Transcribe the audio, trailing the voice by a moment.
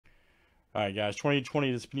All right, guys.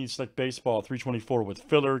 2020 this Panini Select Baseball 324 with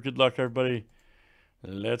filler. Good luck, everybody.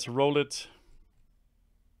 Let's roll it.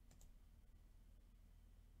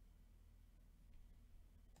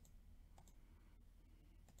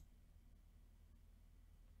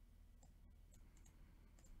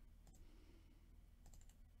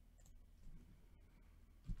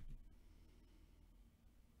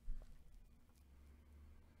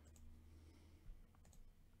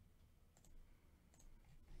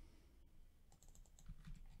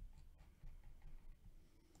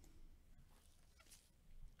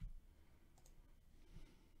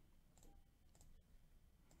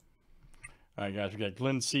 All right, guys. We got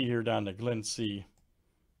Glenn C here down to Glenn C.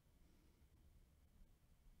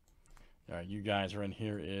 All right, you guys are in.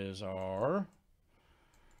 Here is our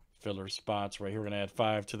filler spots right here. We're going to add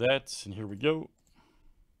 5 to that, and here we go.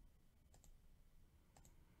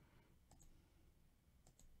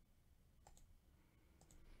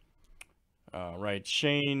 All right,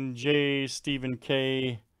 Shane J, Stephen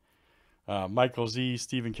K, Michael Z,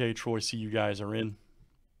 Stephen K, Troy C, you guys are in.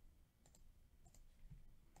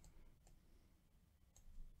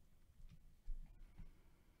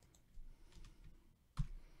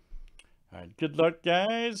 All right, good luck,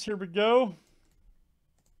 guys. Here we go.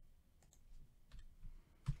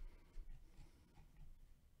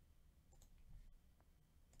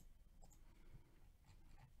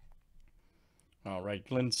 All right,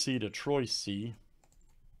 Glenn C to Troy C.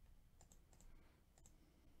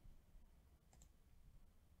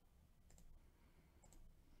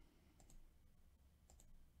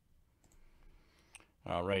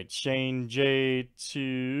 All right, Shane J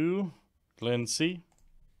to Glenn C.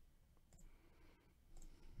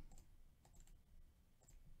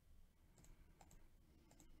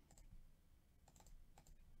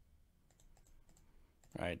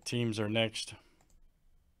 All right, teams are next.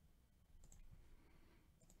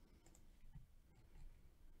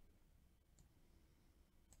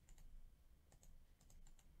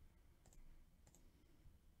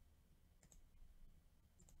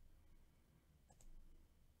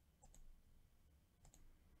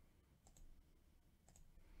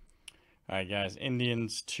 All right, guys,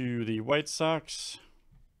 Indians to the White Sox.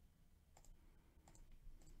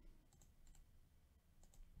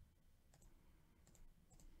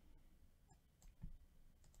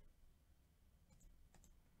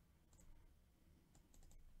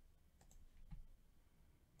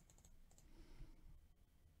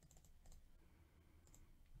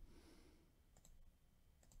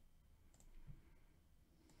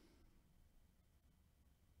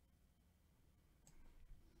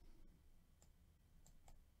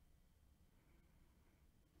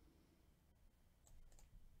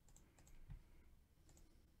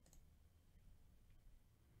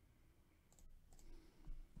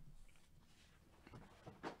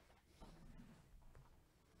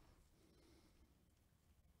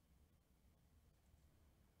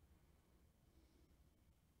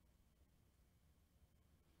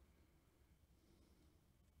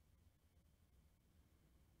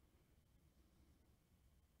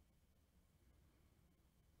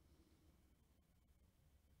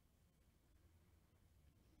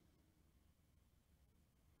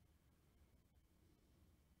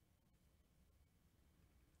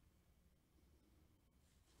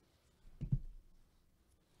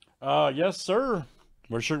 Yes, sir.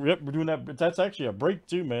 We're sure. Yep, we're doing that. That's actually a break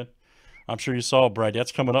too, man. I'm sure you saw, Brad.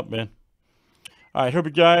 That's coming up, man. All right, here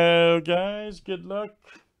we go, guys. Good luck.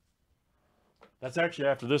 That's actually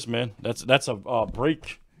after this, man. That's a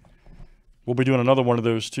break. We'll be doing another one of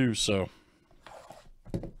those too. So.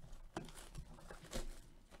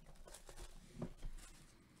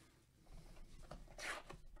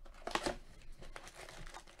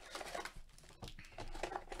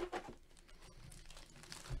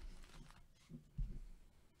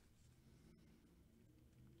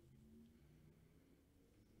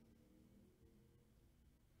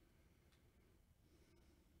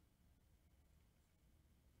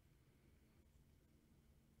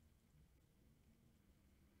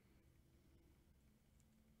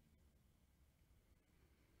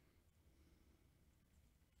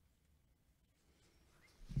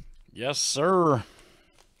 Yes, sir.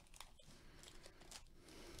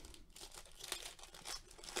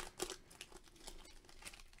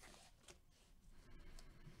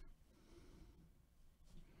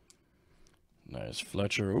 Nice,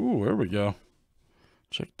 Fletcher. Ooh, there we go.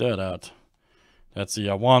 Check that out. That's the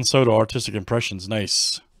Juan Soto Artistic Impressions.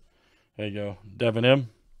 Nice. There you go. Devin M.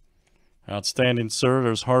 Outstanding, sir.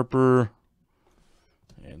 There's Harper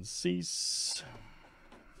and Cease.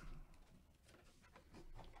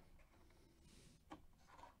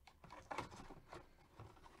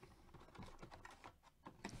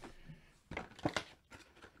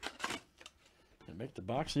 Make the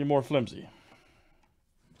box any more flimsy.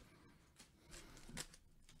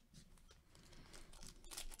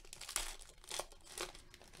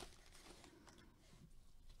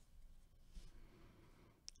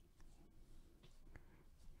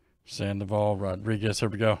 Sandoval, Rodriguez, here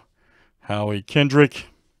we go. Howie Kendrick.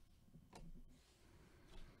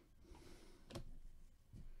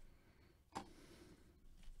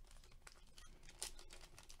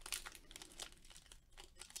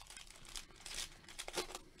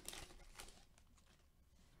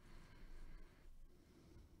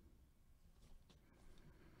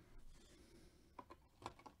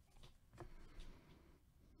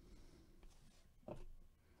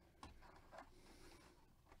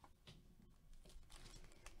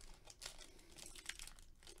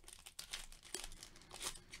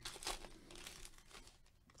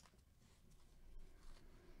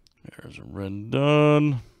 There's a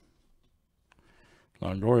Rendon.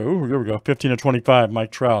 Longoria. Ooh, here we go. 15/25.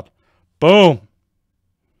 Mike Trout. Boom.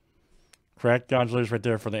 Cracked Gonzalez right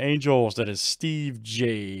there for the Angels. That is Steve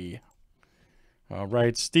J. All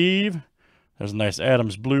right, Steve. There's a nice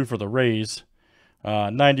Adams blue for the Rays.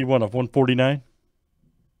 91/149.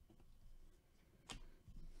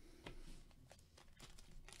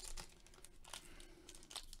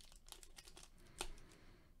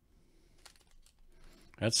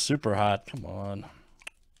 That's super hot. Come on.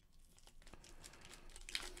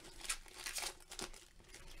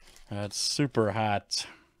 That's super hot.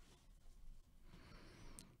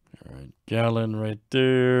 All right, Gallon right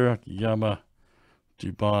there. Yama,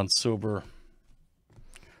 Dubon silver.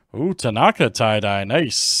 Ooh, Tanaka tie-dye.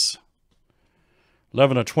 Nice.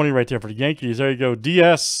 11/20 right there for the Yankees. There you go.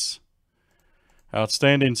 DS.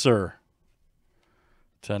 Outstanding, sir.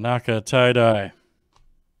 Tanaka tie-dye.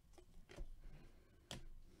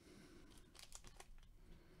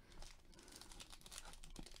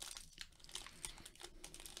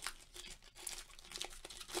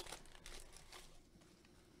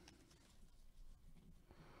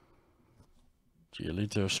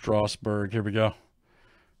 Giolito Strasburg. Here we go.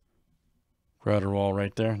 Gratterwall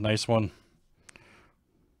right there. Nice one.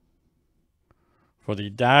 For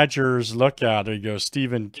the Dodgers, look out. There you go.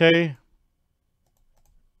 Stephen K.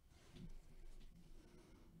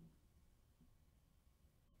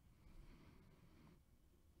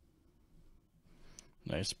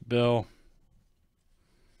 Nice Bill.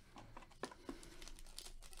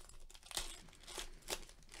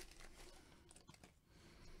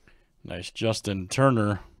 Nice Justin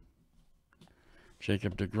Turner.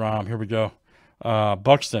 Jacob deGrom. Here we go.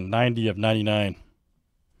 Buxton, 90/99.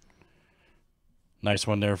 Nice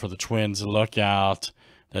one there for the Twins. Look out.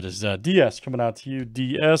 That is DS coming out to you.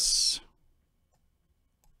 DS.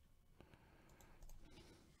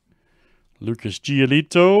 Lucas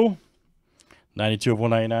Giolito.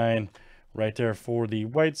 92/199. Right there for the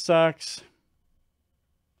White Sox.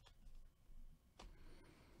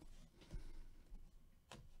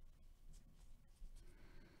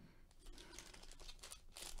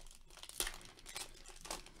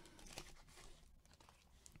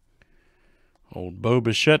 Old Bo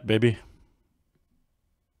Bichette, baby.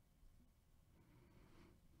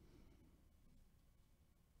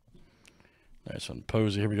 Nice one,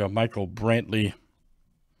 Posey. Here we go. Michael Brantley.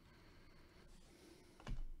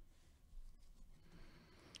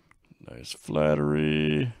 Nice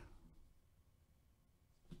Flattery.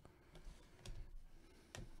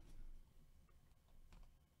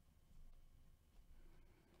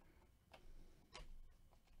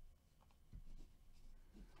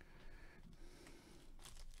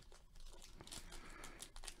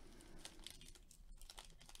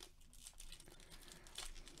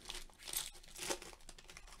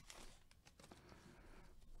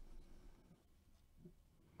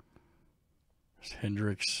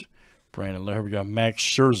 Hendricks, Brandon. Here we go. Max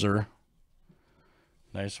Scherzer.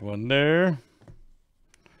 Nice one there.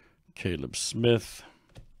 Caleb Smith.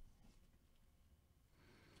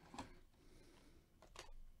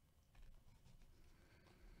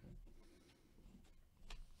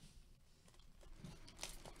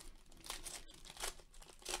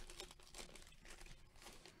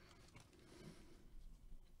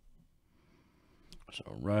 So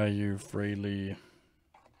Ryu, Fraley.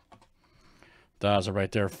 Daza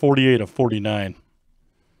right there. 48/49.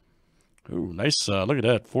 Ooh, nice. Look at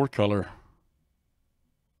that. 4-color.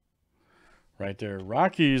 Right there.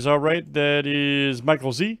 Rockies. All right. That is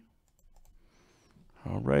Michael Z.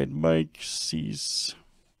 All right, Mike Cease.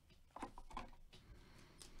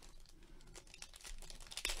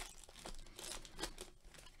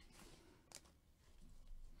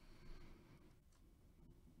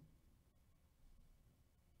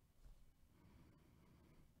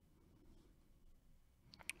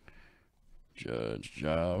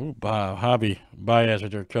 Hobby Baez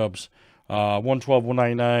with their Cubs. 112,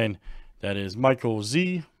 199. That is Michael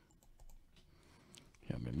Z.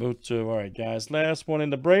 Yamamoto. All right, guys. Last one in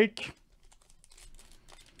the break.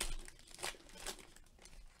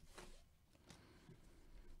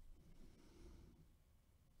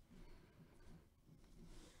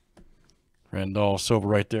 Randall Silver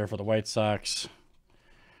right there for the White Sox.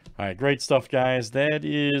 All right, great stuff, guys. That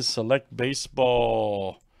is Select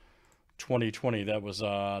Baseball 2020. That was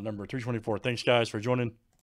number 324. Thanks, guys, for joining.